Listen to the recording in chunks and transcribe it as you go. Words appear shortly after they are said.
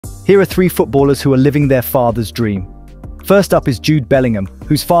Here are three footballers who are living their father's dream. First up is Jude Bellingham,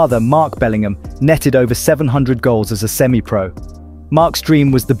 whose father, Mark Bellingham, netted over 700 goals as a semi-pro. Mark's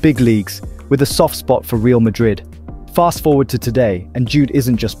dream was the big leagues, with a soft spot for Real Madrid. Fast forward to today, and Jude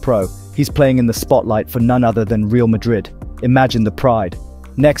isn't just pro, he's playing in the spotlight for none other than Real Madrid. Imagine the pride.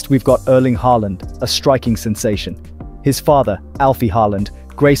 Next, we've got Erling Haaland, a striking sensation. His father, Alfie Haaland,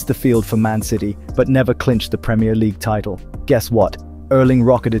 graced the field for Man City, but never clinched the Premier League title. Guess what? Erling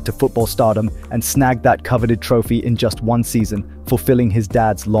rocketed to football stardom and snagged that coveted trophy in just one season, fulfilling his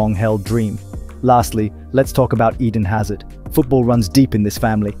dad's long-held dream. Lastly, let's talk about Eden Hazard. Football runs deep in this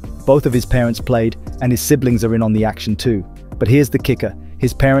family. Both of his parents played, and his siblings are in on the action too. But here's the kicker.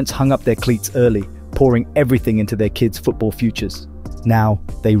 His parents hung up their cleats early, pouring everything into their kids' football futures. Now,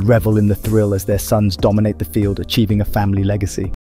 they revel in the thrill as their sons dominate the field, achieving a family legacy.